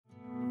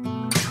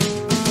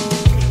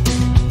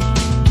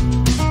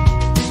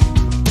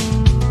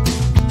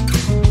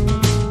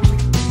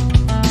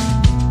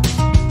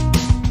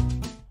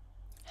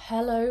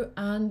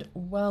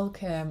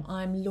welcome.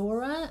 I'm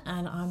Laura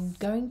and I'm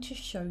going to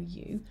show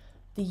you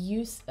the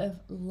use of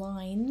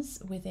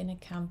lines within a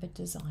Canva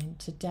design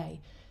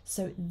today.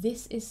 So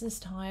this is the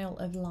style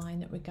of line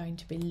that we're going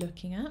to be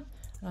looking at.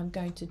 I'm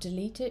going to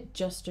delete it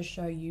just to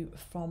show you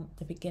from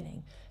the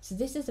beginning. So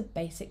this is a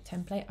basic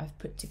template I've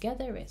put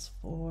together. It's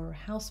for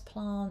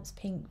houseplants,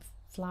 pink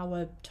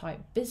flower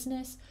type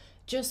business,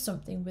 just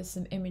something with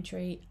some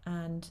imagery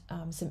and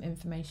some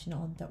information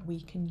on that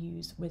we can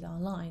use with our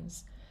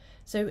lines.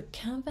 So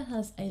Canva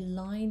has a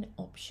line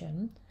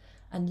option,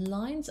 and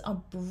lines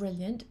are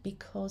brilliant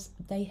because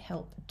they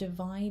help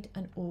divide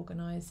and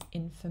organize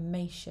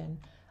information.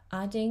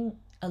 Adding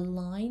a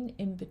line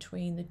in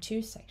between the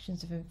two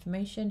sections of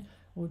information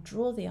will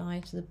draw the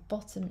eye to the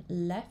bottom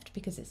left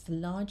because it's the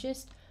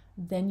largest.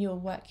 Then you'll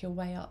work your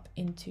way up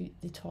into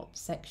the top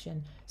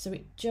section. So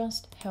it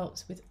just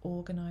helps with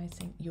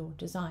organizing your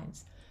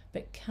designs.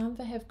 But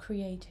Canva have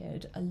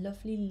created a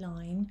lovely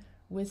line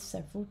with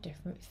several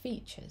different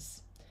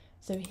features.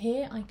 So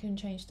here I can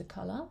change the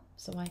color,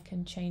 so I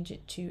can change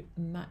it to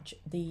match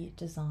the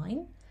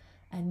design.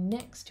 And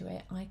next to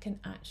it, I can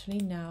actually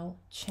now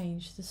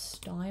change the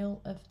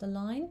style of the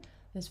line.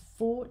 There's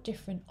 4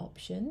 different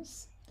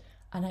options.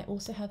 And I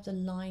also have the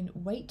line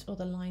weight or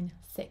the line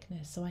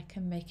thickness, so I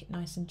can make it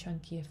nice and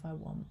chunky if I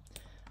want.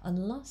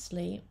 And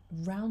lastly,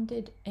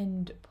 rounded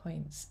end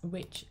points,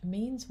 which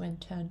means when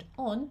turned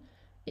on,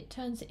 it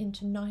turns it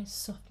into nice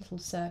soft little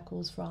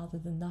circles rather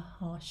than the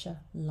harsher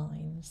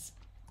lines.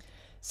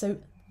 So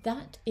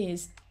that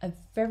is a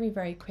very,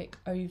 very quick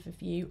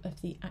overview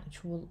of the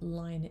actual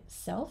line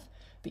itself,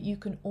 but you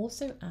can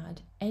also add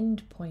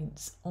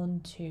endpoints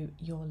onto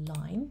your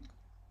line,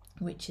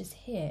 which is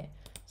here.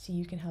 So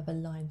you can have a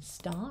line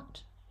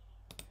start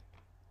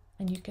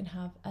and you can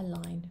have a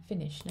line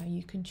finish. Now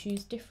you can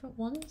choose different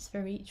ones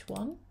for each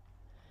one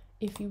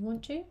if you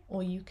want to,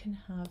 or you can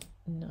have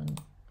none.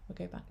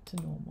 We'll go back to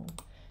normal.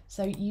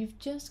 So you've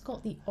just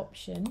got the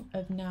option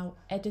of now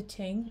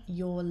editing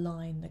your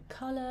line, the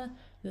color,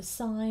 the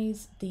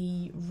size,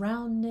 the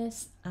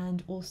roundness,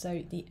 and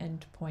also the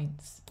end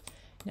points.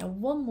 Now,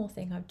 one more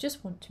thing I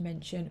just want to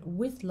mention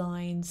with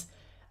lines,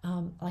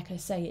 like I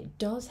say, it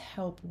does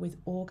help with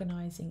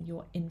organizing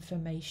your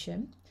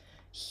information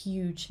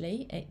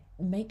hugely. It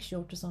makes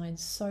your design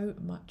so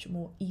much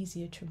more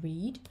easier to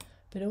read,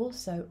 but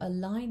also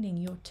aligning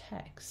your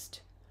text.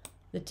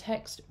 The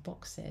text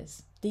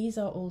boxes, these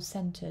are all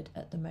centered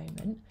at the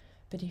moment,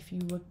 but if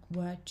you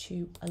were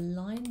to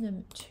align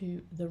them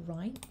to the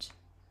right,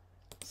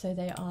 so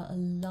they are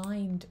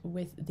aligned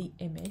with the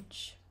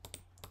image,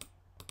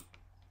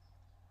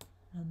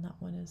 and that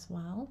one as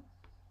well.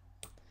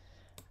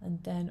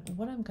 And then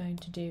what I'm going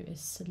to do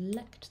is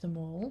select them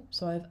all.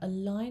 So I've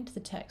aligned the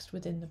text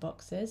within the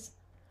boxes,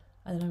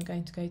 and then I'm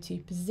going to go to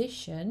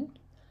position.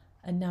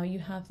 And now you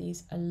have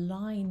these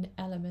align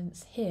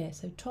elements here.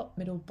 So top,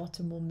 middle,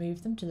 bottom will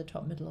move them to the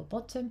top, middle or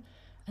bottom.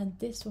 And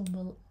this one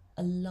will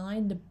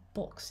align the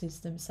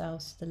boxes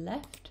themselves to the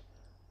left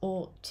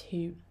or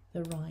to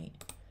the right.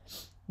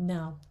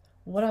 Now,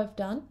 what I've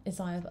done is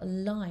I have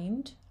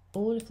aligned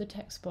all of the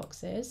text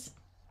boxes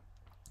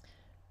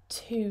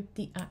to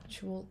the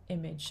actual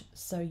image.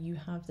 So you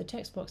have the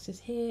text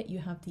boxes here, you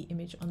have the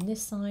image on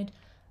this side,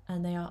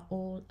 and they are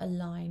all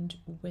aligned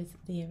with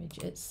the image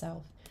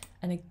itself.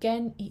 And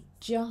again, it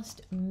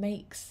just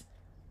makes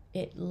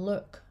it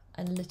look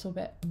a little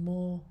bit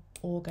more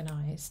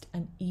organized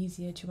and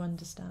easier to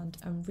understand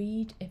and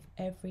read if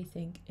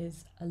everything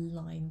is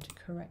aligned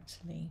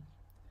correctly.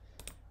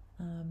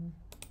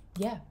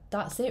 Yeah,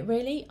 that's it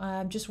really.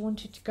 I just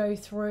wanted to go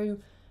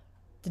through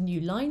the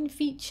new line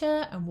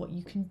feature and what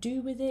you can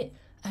do with it,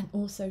 and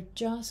also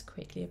just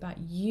quickly about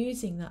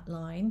using that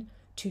line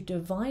to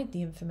divide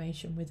the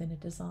information within a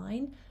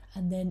design.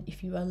 And then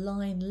if you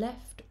align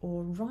left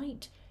or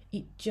right,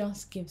 it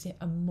just gives it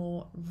a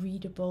more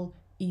readable,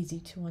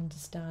 easy to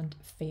understand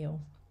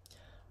feel.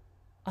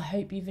 I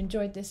hope you've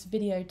enjoyed this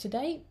video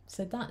today.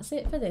 So that's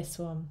it for this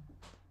one.